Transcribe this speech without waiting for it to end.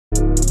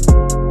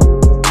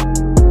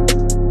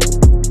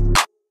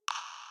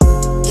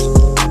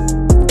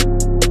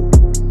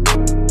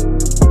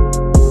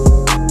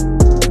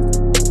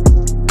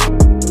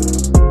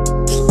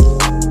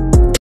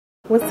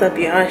What's up,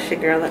 y'all? It's your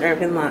girl, the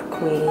Urban Lock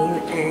Queen,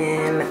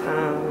 and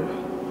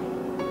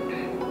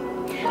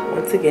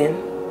once again,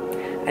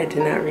 I did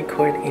not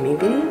record any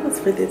videos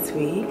for this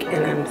week,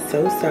 and I'm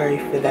so sorry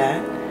for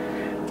that.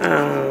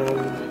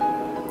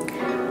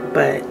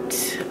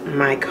 But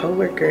my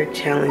coworker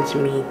challenged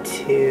me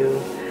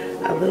to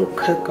a little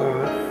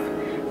cook-off.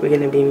 We're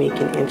gonna be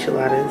making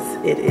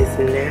enchiladas. It is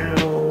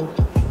now,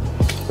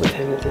 what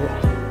time is it?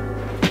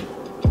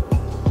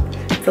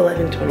 It's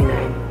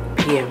 11:29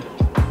 p.m.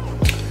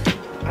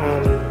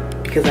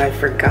 Because I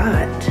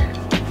forgot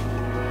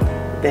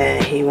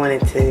that he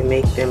wanted to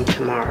make them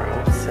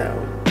tomorrow, so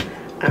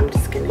I'm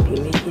just gonna be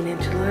making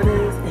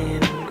enchiladas,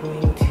 and I'm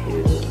going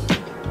to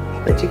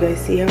let you guys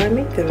see how I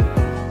make them.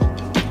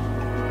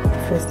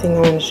 First thing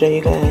I want to show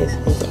you guys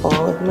is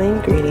all of my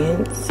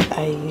ingredients.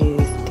 I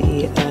used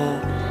the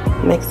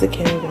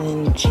Mexican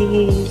blend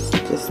cheese,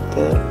 just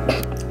the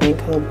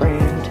Enco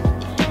brand.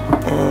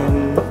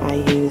 I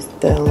used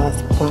the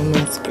Las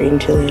Palmas green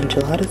chili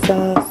enchilada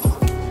sauce.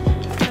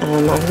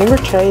 I've never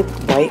tried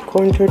white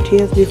corn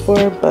tortillas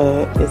before,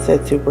 but it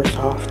said super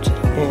soft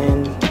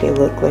and they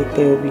look like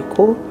they would be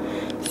cool.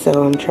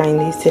 So I'm trying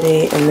these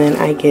today, and then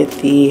I get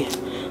the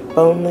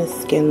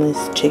boneless,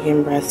 skinless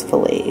chicken breast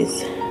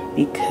fillets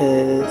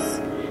because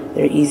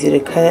they're easy to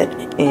cut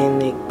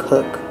and they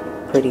cook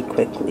pretty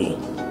quickly.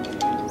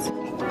 So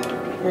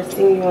first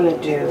thing you want to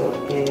do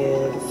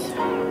is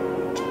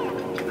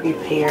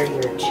prepare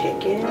your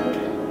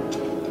chicken.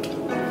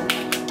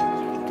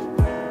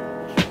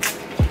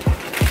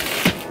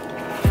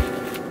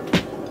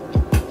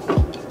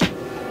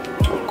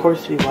 Of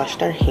course, we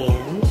washed our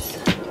hands.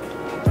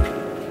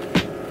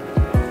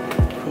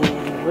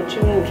 And what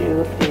you want to do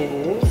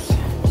is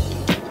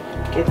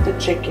get the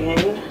chicken.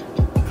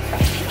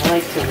 I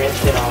like to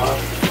rinse it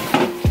off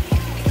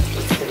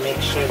just to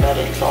make sure that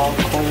it's all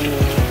clean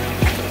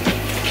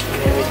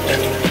and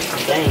everything is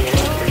banging.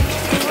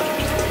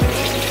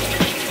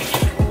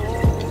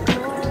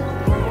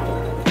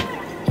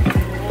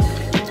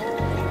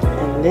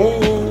 And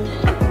then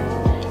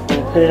I'm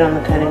going to put it on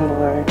the cutting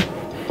board.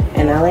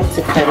 And I like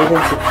to cut it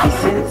into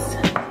pieces,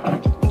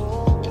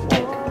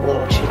 like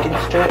little chicken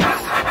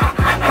strips.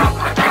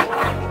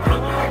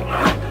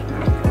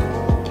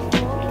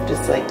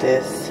 Just like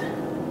this.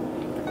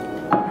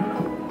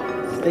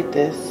 Just like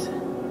this.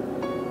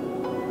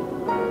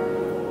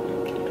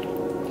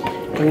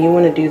 And you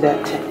want to do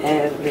that to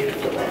every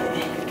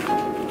fillet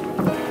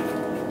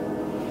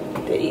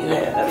that you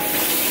have.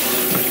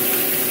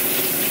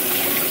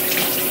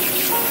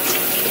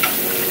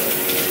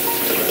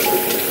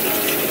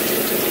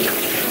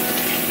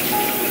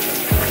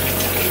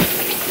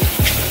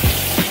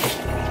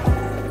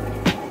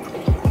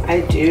 I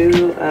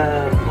do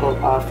pull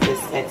off this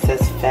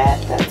excess fat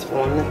that's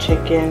on the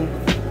chicken.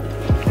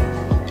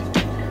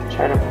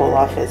 Try to pull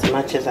off as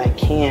much as I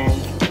can.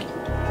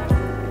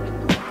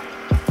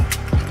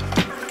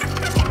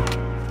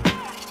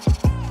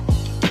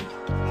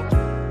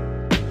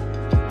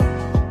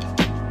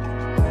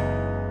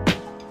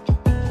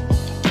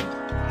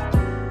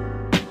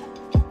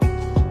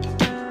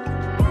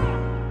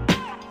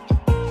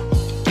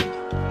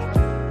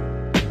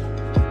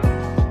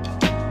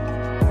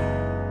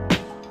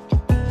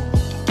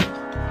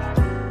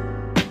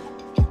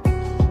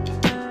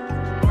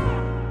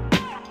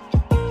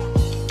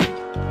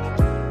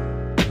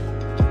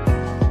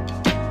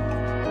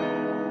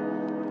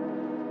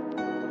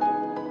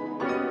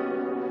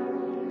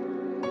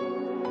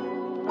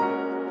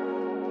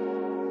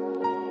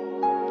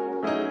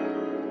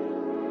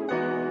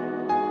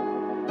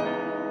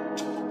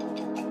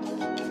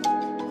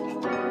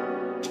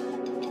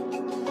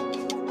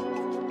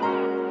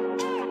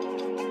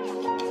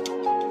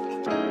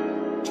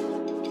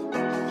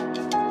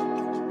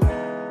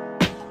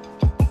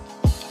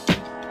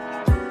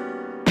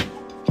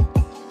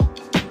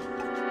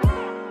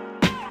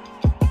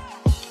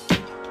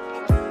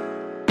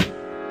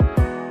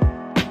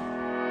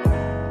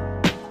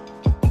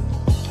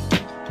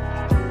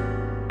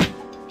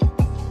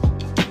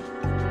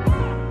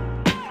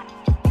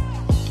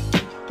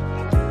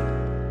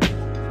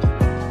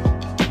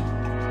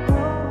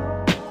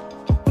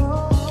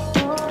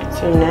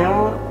 So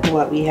now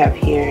what we have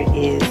here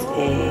is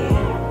a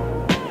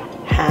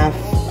half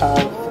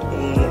of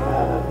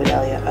a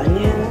Vidalia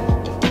onion.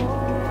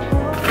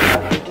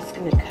 I'm just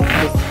going to cut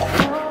this up.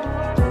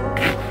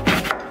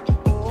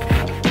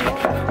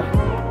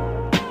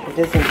 It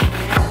doesn't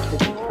have to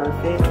be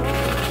perfect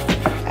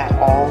at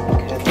all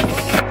because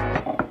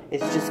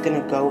it's just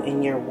going to go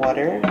in your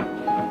water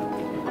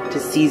to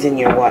season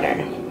your water.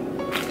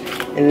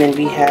 And then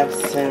we have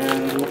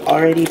some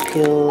already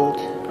peeled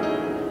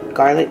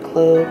garlic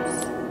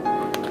cloves,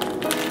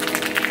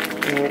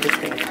 and we're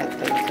just going to cut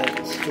those up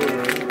too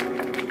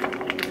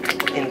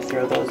and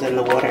throw those in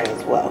the water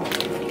as well.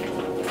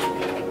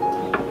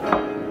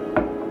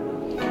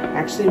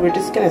 Actually, we're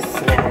just going to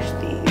smash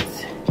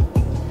these.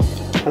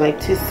 I like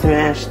to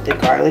smash the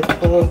garlic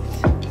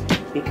cloves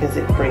because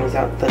it brings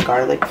out the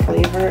garlic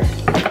flavor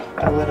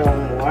a little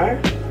more.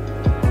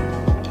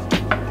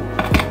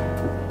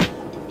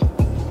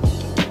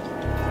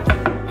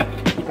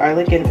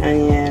 Garlic and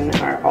onion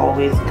are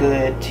always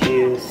good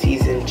to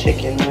season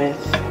chicken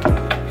with.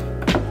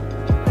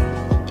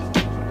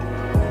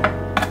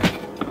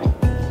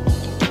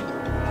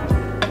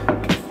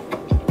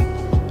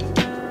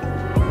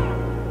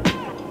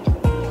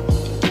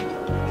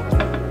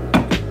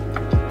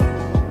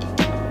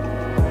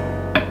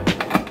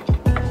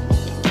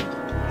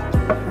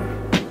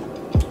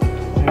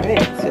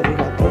 Alright, so we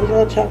got those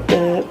all chopped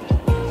up.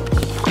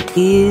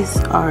 These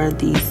are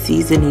the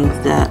seasonings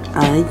that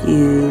I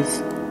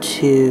use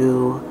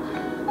to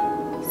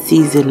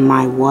season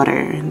my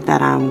water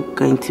that I'm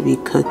going to be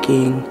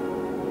cooking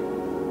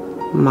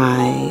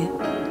my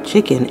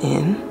chicken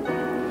in.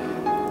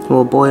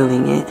 Well,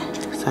 boiling it.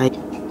 So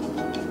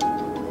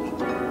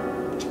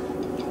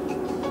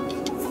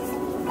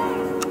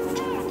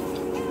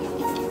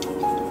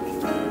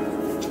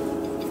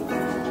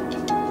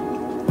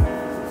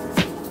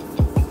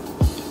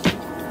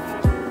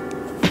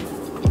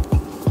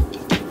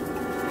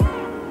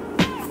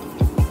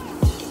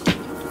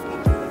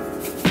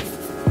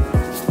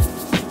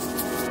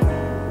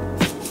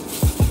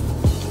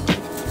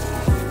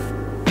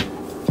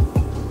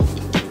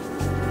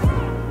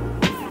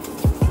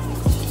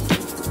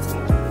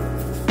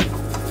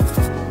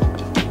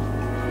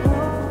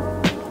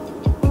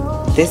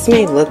this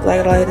may look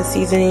like a lot of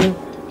seasoning,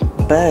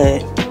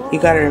 but you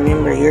gotta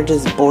remember you're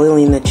just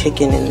boiling the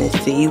chicken in this.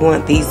 So you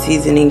want these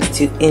seasonings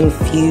to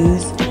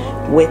infuse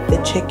with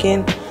the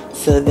chicken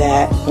so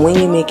that when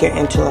you make your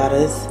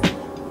enchiladas,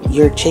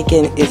 your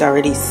chicken is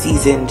already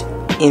seasoned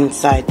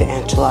inside the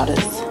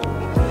enchiladas.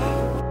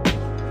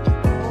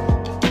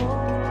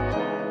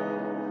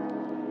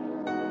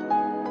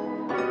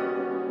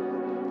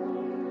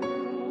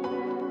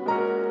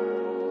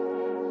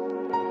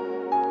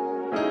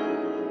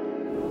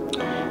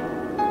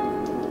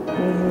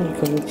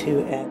 I'm going to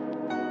add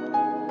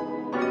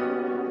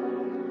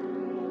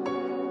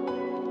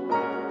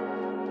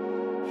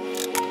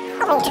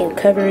to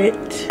cover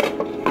it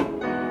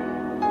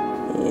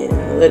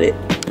and let it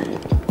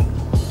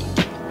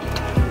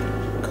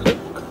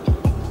cook.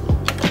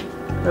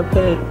 I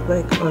put it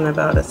like on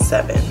about a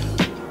 7.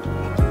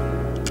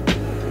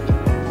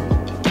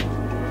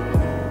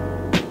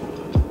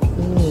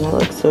 That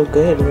looks so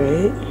good,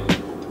 right?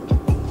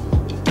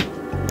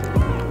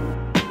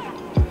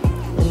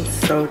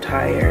 So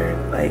tired.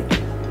 Like,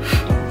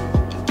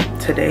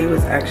 today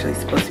was actually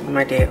supposed to be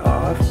my day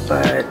off,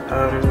 but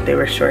they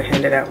were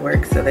short-handed at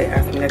work, so they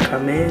asked me to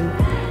come in,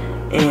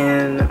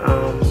 and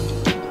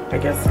I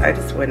guess I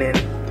just went in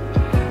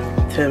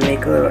to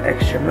make a little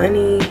extra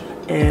money.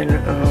 And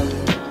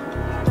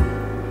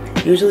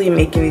usually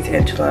making these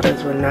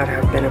enchiladas would not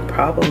have been a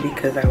problem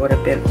because I would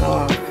have been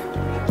off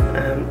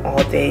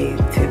all day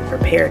to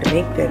prepare to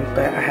make them,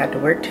 but I had to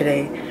work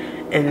today.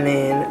 And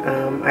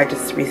then I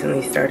just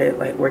recently started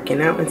like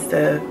working out and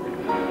stuff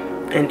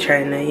and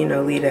trying to, you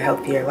know, lead a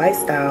healthier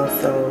lifestyle.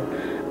 So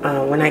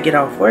when I get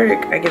off work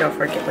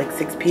at like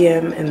 6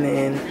 p.m. and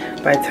then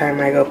by the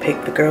time I go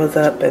pick the girls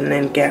up and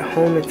then get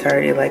home, it's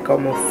already like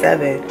almost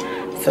 7.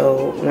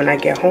 So when I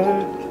get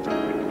home,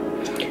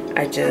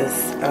 I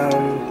just,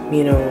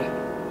 you know,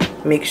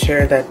 make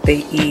sure that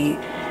they eat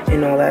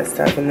and all that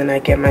stuff, and then I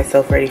get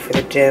myself ready for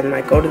the gym.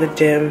 I go to the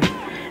gym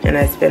and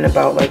I spend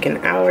about like an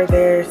hour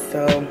there,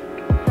 so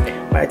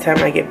by the time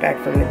I get back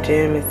from the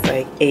gym, it's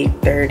like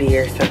 8:30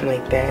 or something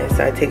like that.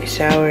 So I take a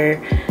shower,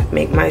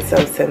 make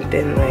myself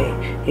something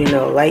like, you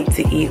know, light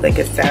to eat, like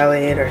a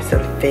salad or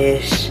some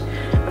fish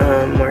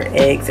or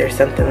eggs or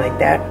something like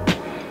that.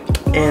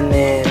 And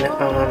then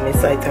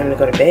it's like time to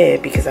go to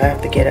bed because I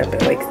have to get up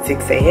at like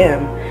 6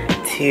 a.m.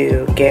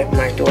 to get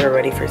my daughter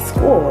ready for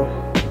school.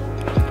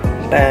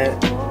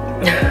 But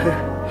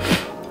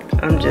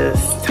I'm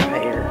just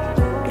tired,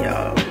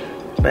 y'all.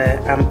 But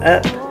I'm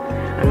up.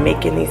 I'm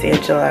making these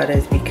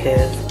enchiladas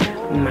because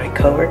my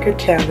coworker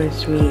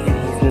challenged me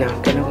and he's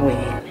not gonna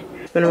win.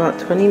 It's been about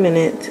 20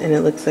 minutes and it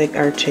looks like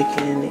our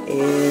chicken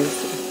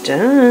is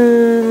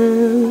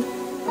done.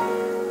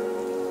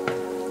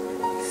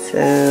 So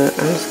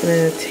I'm just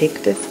gonna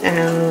take this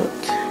out,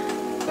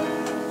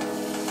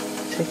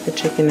 take the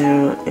chicken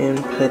out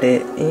and put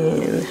it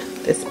in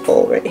this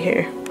bowl right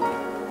here.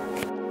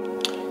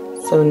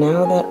 So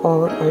now that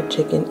all of our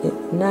chicken is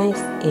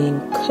nice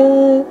and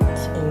cooked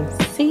and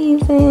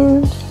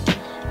seasoned,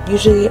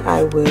 usually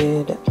I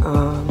would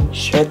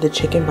shred the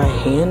chicken by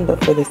hand,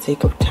 but for the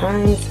sake of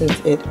time, since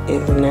it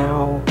is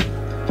now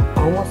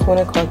almost 1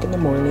 o'clock in the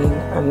morning,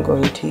 I'm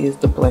going to use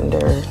the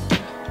blender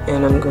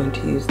and I'm going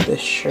to use the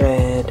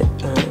shred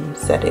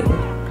setting.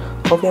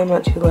 Hopefully I'm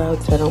not too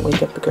loud so I don't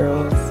wake up the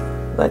girls.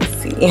 Let's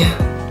see.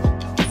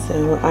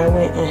 So I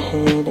went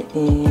ahead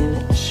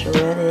and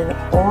shredded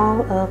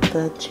all of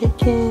the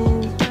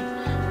chicken.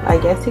 I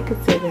guess you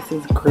could say this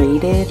is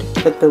grated,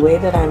 but the way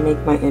that I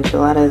make my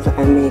enchiladas,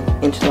 I make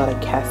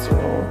enchilada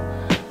casserole.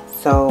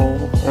 So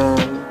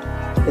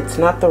it's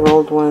not the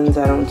rolled ones.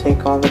 I don't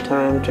take all the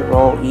time to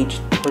roll each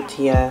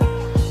tortilla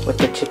with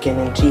the chicken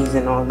and cheese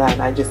and all that.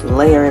 I just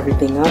layer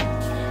everything up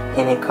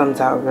and it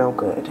comes out real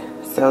good.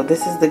 So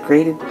this is the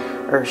grated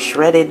or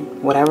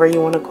shredded, whatever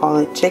you want to call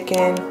it,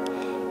 chicken.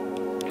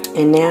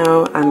 And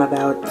now I'm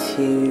about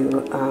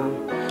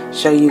to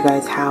show you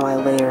guys how I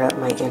layer up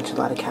my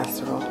enchilada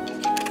casserole.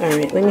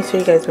 Alright, let me show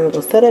you guys my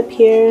little setup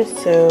here.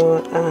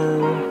 So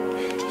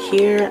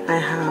here I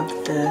have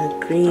the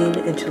green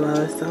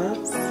enchilada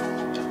sauce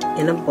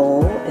in a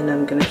bowl, and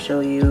I'm going to show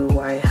you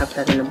why I have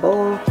that in a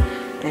bowl.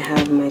 I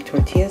have my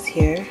tortillas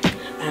here,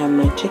 I have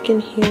my chicken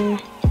here,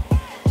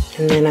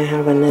 and then I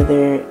have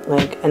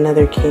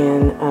another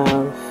can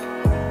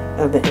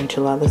of the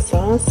enchilada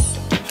sauce.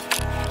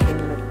 And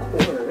then of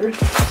course,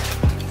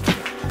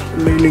 the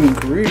main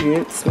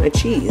ingredients, my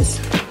cheese.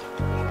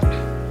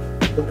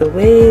 The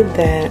way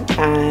that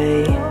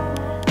I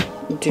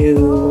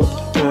do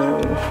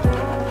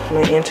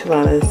my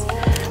enchiladas,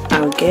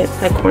 I'll get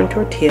a corn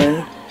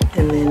tortilla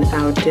and then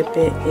I'll dip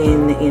it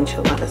in the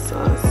enchilada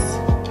sauce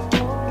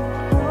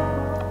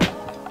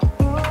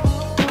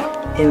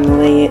and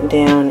lay it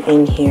down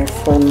in here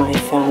for my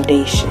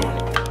foundation.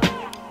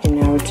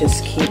 And I'll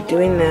just keep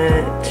doing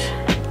that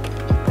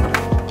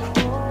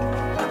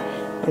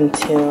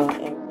until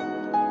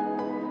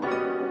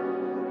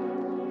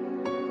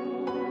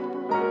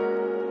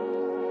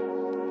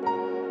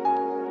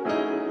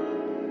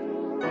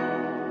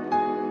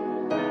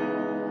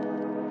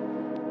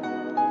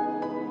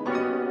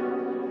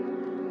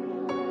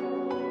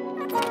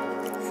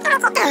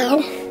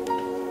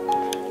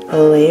a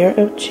layer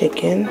of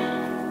chicken,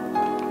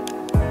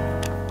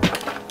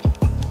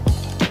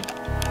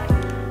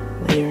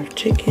 layer of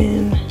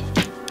chicken,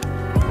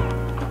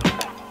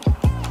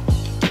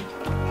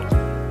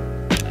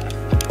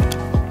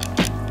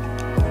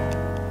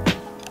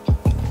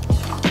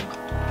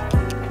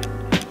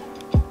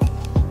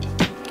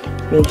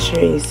 make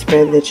sure you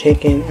spread the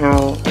chicken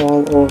out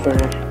all over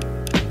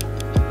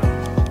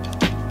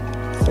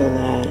so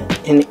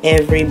that in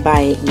every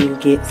bite you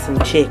get some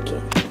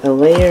chicken. A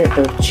layer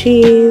of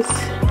cheese,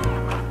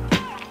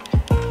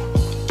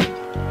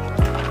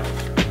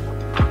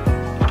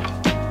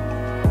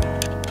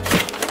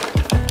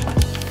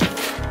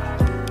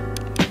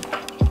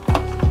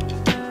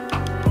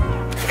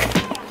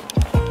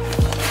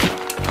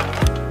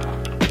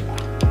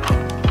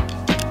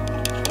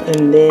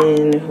 and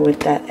then with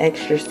that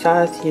extra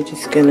sauce you're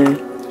just gonna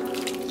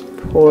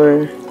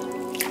pour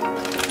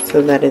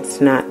so that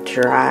it's not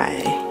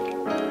dry.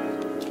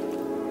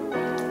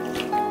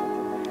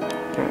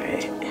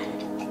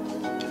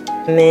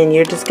 And then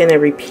you're just gonna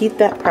repeat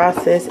that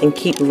process and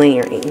keep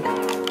layering.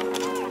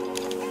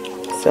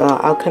 So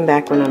I'll come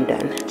back when I'm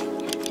done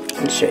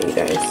and show you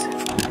guys.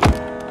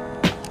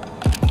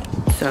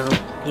 So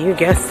you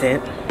guessed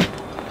it,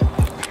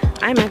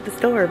 I'm at the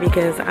store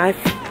because I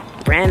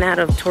ran out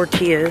of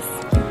tortillas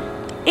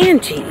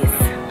and cheese.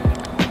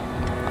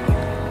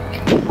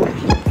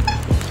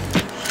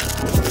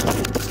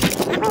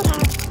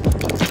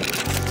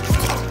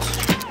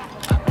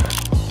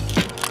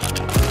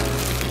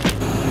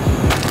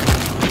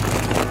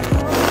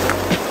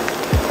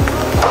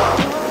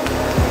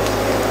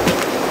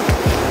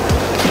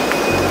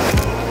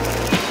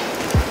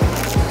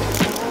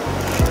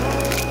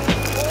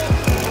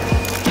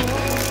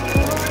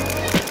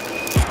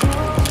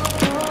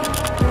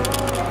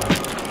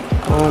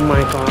 Oh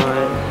my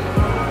god.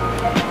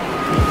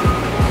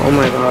 Oh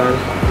my god.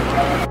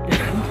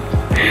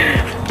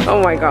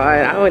 Oh my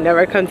god. I would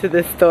never come to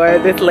this store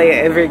this late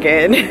ever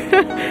again.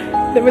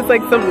 There was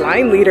like some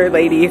line leader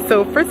lady.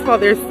 So first of all,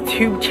 there's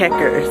two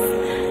checkers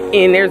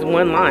and there's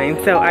one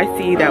line. So I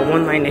see that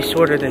one line is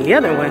shorter than the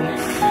other one.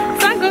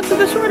 So I go to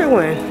the shorter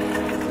one.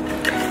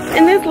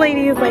 And this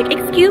lady is like,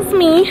 excuse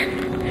me,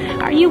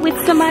 are you with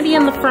somebody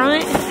in the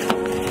front?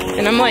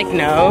 And I'm like,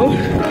 no,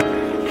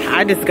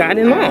 I just got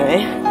in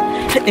line.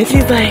 And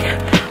she's like,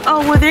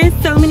 oh, well, there's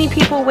so many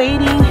people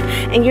waiting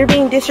and you're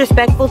being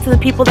disrespectful to the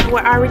people that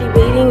were already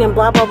waiting and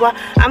blah, blah, blah.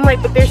 I'm like,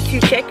 but there's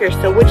two checkers,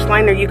 so which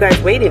line are you guys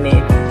waiting in?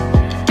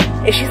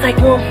 And she's like,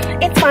 well,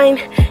 it's fine.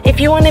 If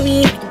you want to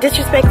be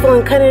disrespectful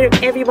and cut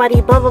everybody,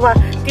 blah, blah, blah,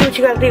 do what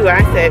you gotta do.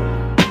 I said,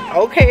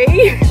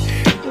 okay.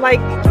 Like,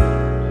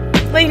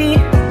 lady,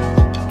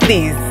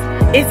 please,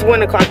 it's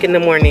 1 o'clock in the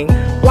morning.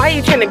 Why are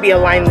you trying to be a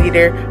line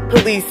leader,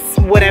 police,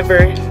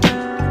 whatever?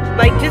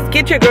 Like, just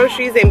get your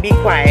groceries and be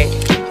quiet.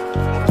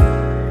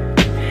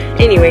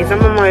 Anyways,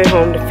 I'm on my way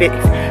home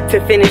to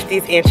finish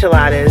these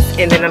enchiladas,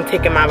 and then I'm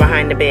taking my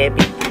behind to bed.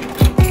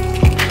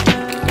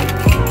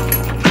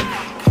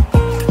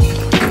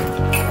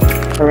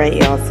 Alright,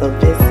 y'all, so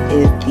this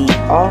is the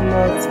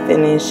almost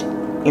finished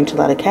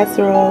enchilada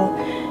casserole.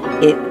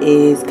 It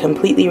is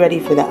completely ready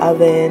for the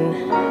oven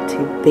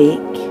to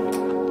bake.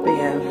 But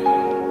yeah,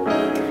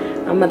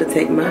 I'm gonna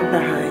take my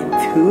behind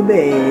to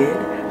bed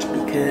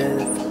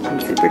because I'm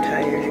super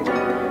tired,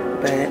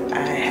 but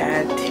I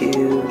had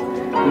to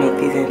make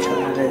these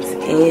enchiladas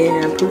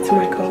and prove to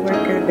my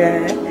coworker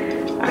that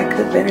I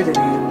cook better than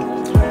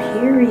him,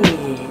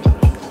 period.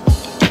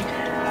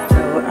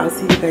 So I'll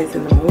see you guys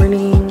in the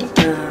morning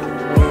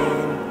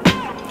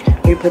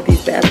when we put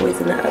these bad boys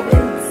in the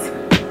ovens.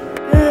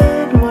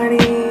 Good morning,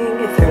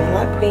 it's our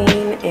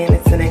Mukbang and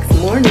it's the next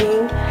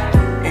morning.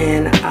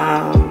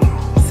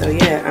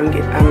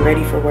 I'm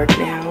ready for work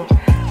now.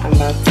 I'm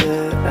about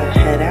to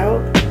head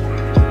out,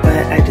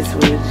 but I just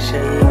wanted to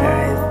show you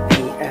guys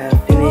the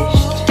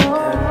finished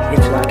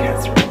enchilada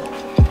casserole.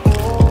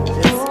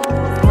 This is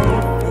the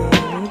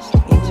finished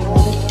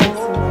enchilada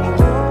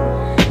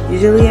casserole.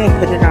 Usually I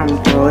put it on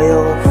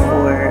broil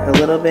for a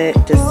little bit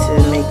just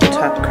to make the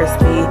top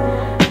crispy,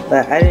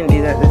 but I didn't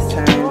do that this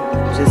time,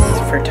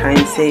 just for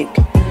time's sake,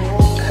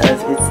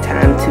 because it's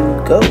time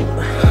to go.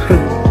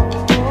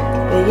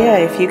 But yeah,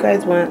 if you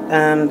guys want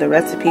the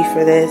recipe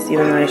for this,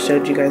 even though I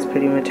showed you guys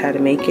pretty much how to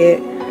make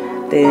it,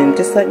 then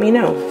just let me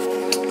know,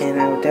 and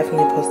I will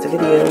definitely post a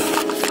video.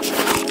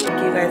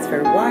 Thank you guys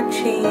for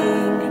watching.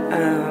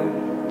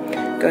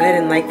 Go ahead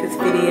and like this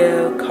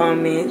video,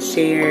 comment,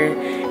 share,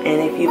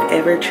 and if you've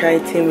ever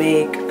tried to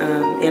make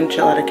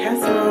enchilada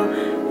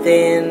casserole,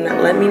 then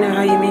let me know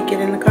how you make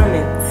it in the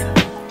comments.